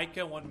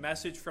Micah, one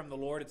message from the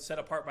Lord. It's set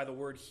apart by the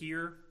word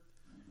here.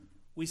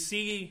 We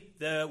see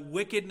the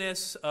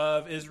wickedness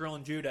of Israel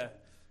and Judah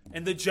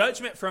and the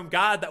judgment from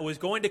God that was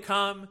going to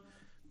come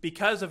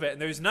because of it.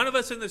 And there's none of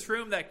us in this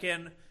room that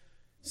can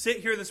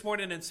sit here this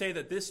morning and say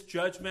that this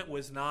judgment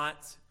was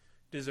not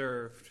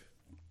deserved.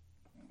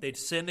 They'd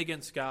sinned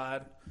against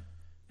God,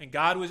 and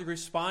God was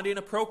responding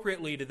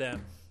appropriately to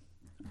them.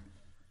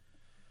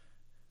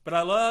 But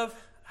I love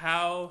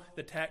how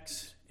the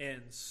text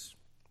ends.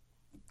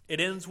 It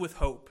ends with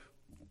hope.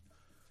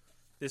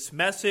 This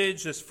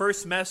message, this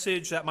first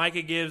message that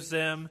Micah gives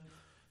them,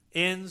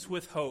 ends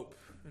with hope.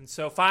 And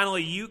so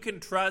finally, you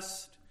can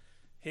trust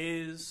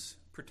His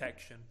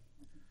protection.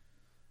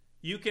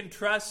 You can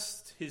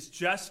trust His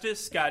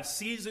justice. God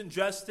sees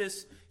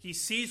injustice. He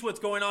sees what's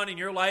going on in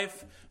your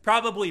life,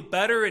 probably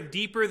better and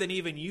deeper than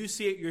even you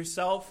see it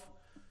yourself.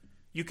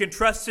 You can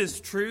trust His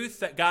truth,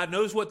 that God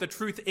knows what the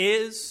truth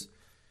is,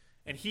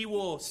 and He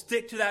will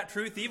stick to that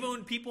truth even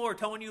when people are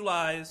telling you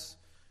lies.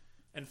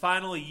 And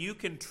finally, you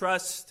can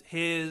trust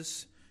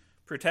His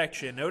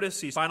protection.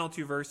 Notice these final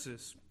two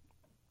verses.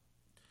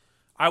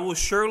 I will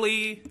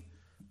surely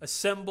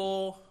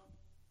assemble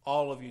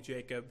all of you,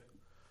 Jacob.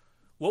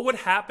 What would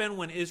happen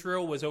when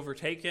Israel was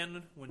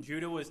overtaken, when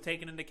Judah was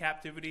taken into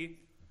captivity?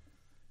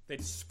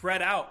 They'd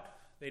spread out.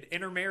 They'd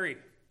intermarry.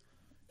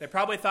 They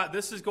probably thought,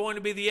 this is going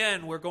to be the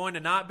end. We're going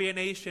to not be a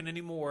nation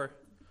anymore.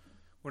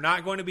 We're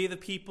not going to be the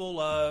people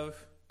of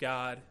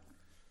God.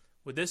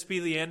 Would this be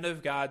the end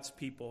of God's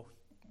people?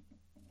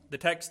 The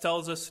text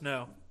tells us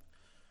no.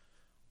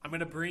 I'm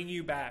going to bring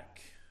you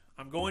back.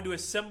 I'm going to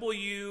assemble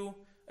you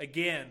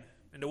again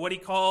into what He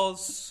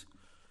calls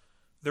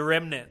the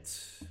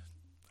remnant.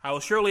 I will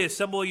surely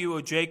assemble you,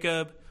 O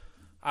Jacob.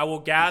 I will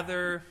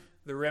gather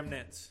the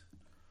remnant.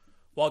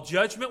 While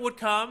judgment would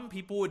come,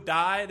 people would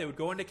die, they would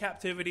go into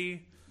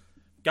captivity,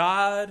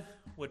 God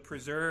would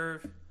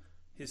preserve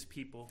His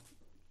people.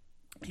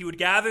 He would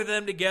gather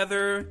them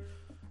together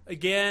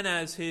again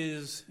as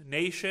His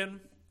nation.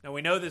 Now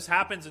we know this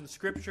happens in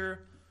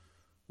Scripture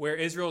where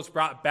Israel is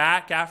brought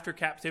back after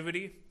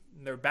captivity.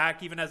 And they're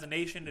back even as a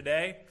nation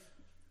today.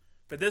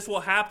 But this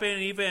will happen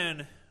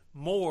even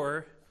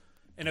more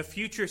in a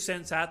future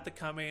sense at the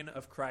coming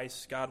of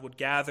Christ. God would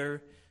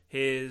gather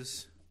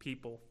His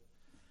people.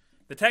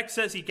 The text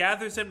says He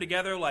gathers them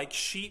together like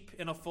sheep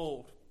in a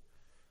fold.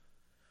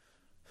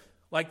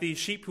 Like these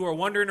sheep who are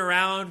wandering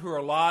around, who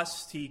are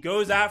lost. He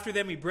goes after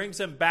them. He brings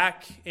them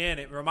back in.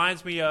 It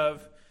reminds me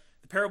of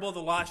the parable of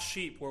the lost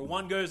sheep, where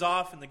one goes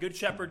off and the good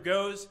shepherd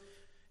goes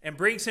and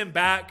brings him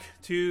back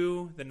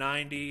to the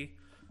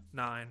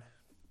 99.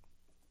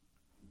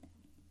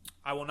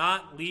 I will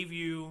not leave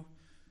you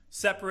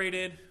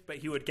separated, but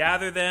He would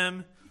gather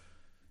them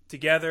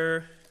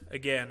together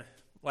again,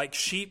 like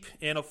sheep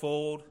in a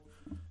fold,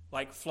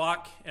 like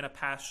flock in a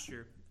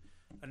pasture,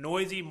 a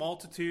noisy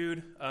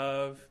multitude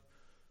of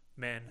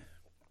men.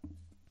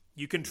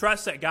 You can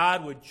trust that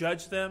God would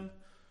judge them,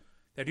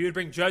 that He would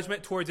bring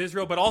judgment towards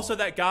Israel, but also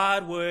that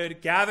God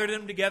would gather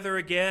them together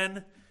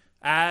again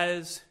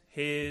as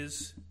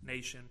His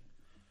nation.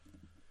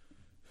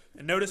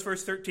 And notice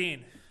verse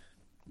 13.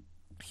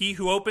 He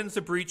who opens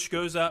the breach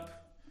goes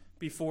up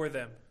before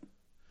them.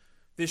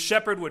 This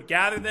shepherd would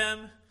gather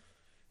them,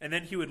 and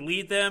then he would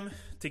lead them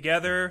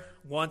together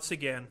once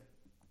again.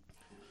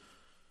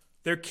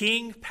 Their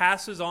king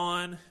passes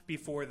on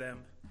before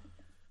them.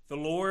 The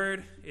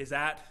Lord is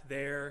at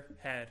their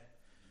head.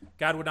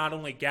 God would not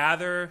only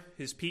gather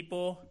his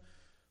people,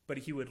 but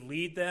he would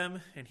lead them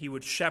and he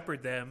would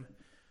shepherd them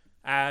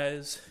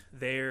as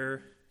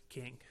their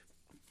king.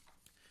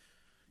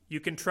 You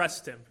can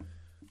trust him.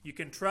 You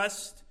can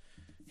trust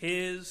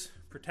his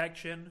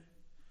protection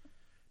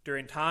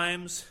during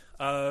times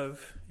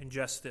of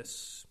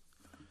injustice.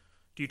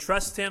 Do you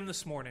trust him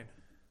this morning?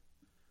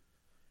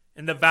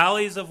 In the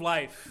valleys of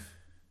life,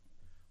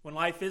 when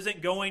life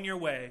isn't going your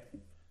way,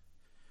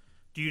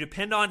 do you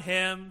depend on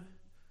him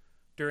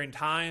during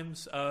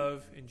times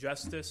of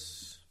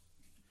injustice?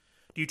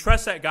 Do you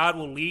trust that God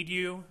will lead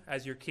you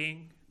as your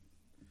king?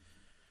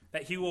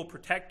 That he will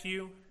protect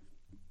you?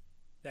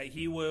 That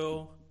he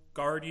will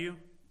guard you?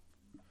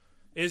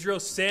 Israel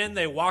sinned,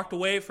 they walked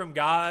away from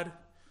God,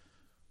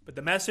 but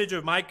the message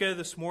of Micah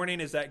this morning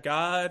is that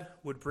God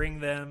would bring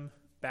them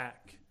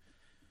back.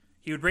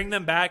 He would bring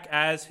them back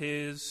as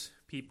his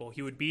people.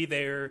 He would be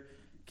their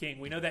king.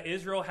 We know that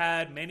Israel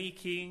had many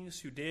kings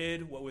who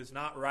did what was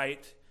not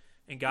right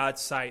in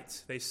God's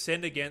sight. They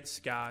sinned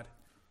against God.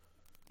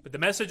 But the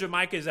message of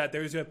Micah is that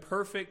there's a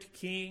perfect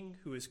king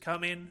who is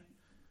coming,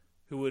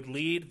 who would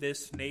lead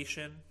this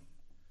nation,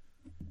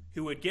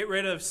 who would get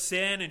rid of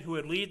sin and who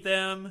would lead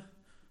them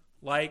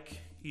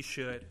like he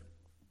should.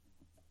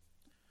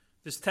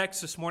 This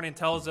text this morning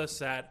tells us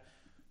that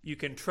you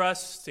can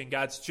trust in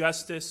God's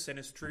justice and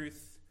his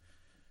truth,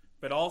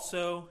 but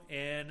also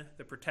in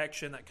the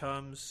protection that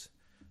comes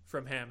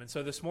from him. And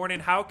so this morning,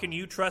 how can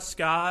you trust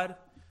God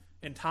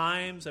in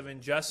times of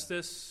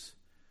injustice?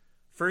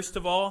 First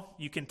of all,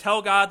 you can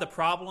tell God the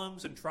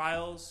problems and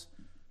trials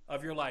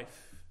of your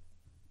life.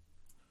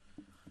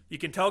 You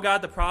can tell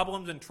God the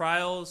problems and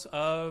trials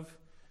of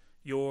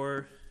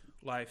your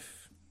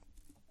life.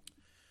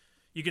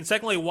 You can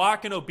secondly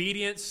walk in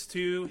obedience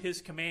to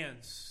his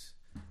commands.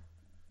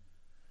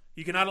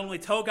 You can not only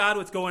tell God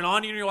what's going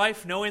on in your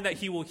life, knowing that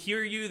he will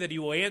hear you, that he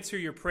will answer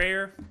your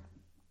prayer,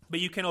 but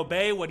you can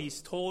obey what he's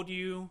told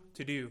you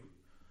to do.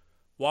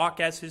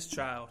 Walk as his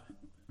child.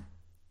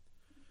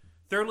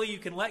 Thirdly, you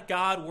can let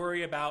God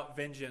worry about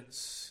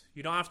vengeance.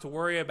 You don't have to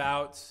worry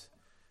about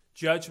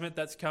judgment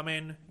that's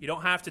coming. You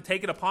don't have to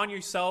take it upon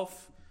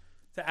yourself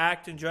to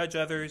act and judge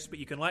others, but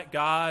you can let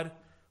God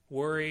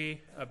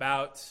worry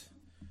about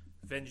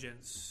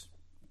vengeance.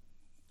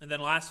 And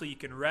then lastly, you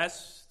can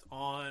rest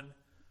on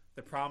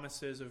the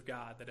promises of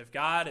God, that if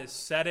God has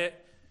said it,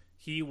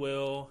 he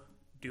will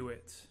do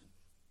it.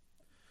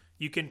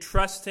 You can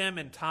trust him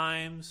in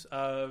times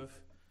of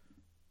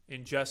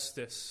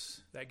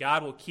injustice, that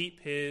God will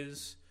keep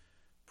his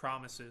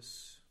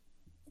promises.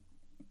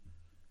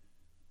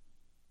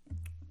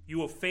 You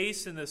will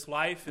face in this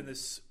life, in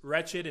this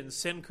wretched and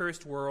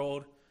sin-cursed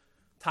world,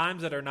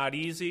 times that are not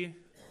easy,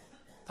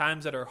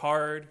 times that are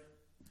hard.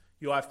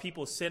 You'll have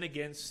people sin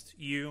against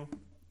you.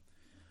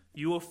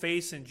 You will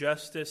face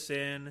injustice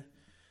in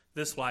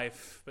this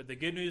life. But the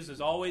good news is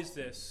always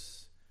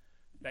this,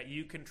 that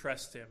you can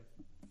trust him.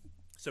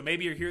 So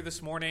maybe you're here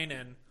this morning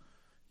and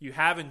you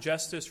have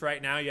injustice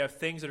right now. You have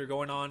things that are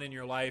going on in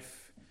your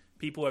life.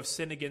 People have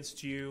sinned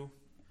against you.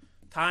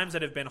 Times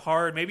that have been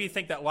hard. Maybe you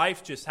think that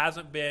life just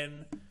hasn't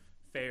been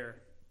fair.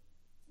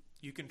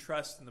 You can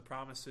trust in the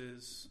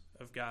promises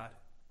of God.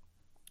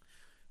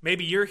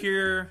 Maybe you're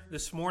here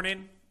this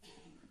morning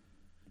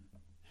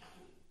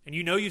and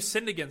you know you've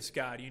sinned against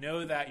God. You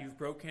know that you've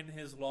broken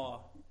his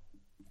law.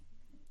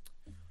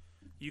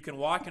 You can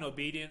walk in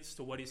obedience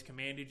to what he's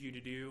commanded you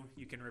to do.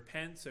 You can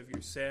repent of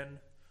your sin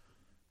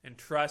and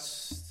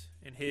trust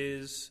in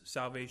his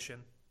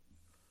salvation.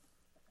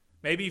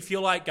 Maybe you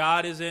feel like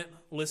God isn't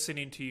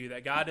listening to you,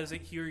 that God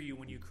doesn't hear you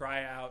when you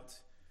cry out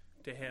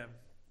to him.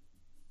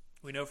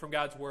 We know from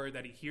God's word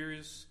that he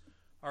hears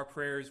our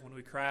prayers when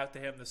we cry out to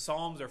him. The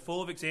Psalms are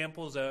full of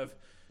examples of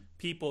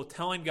people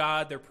telling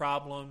God their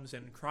problems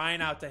and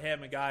crying out to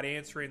him and God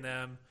answering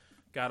them,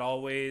 God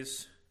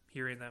always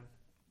hearing them.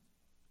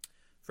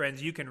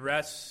 Friends, you can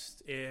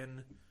rest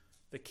in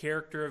the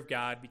character of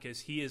God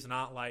because he is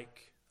not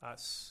like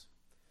us.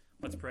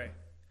 Let's pray.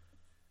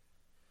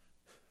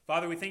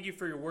 Father, we thank you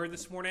for your word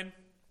this morning.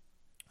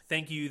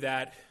 Thank you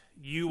that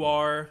you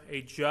are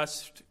a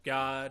just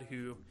God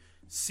who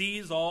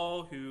sees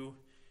all, who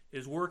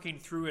is working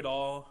through it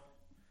all.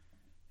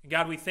 And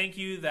God, we thank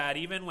you that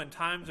even when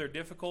times are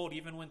difficult,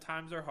 even when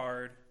times are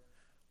hard,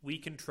 we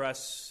can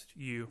trust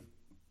you.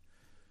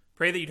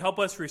 Pray that you'd help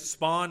us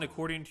respond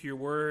according to your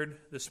word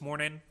this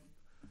morning.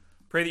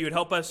 Pray that you would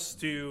help us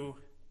to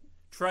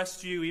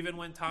trust you even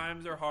when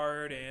times are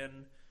hard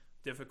and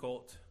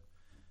difficult.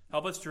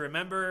 Help us to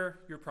remember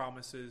your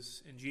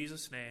promises. In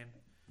Jesus' name,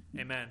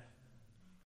 amen.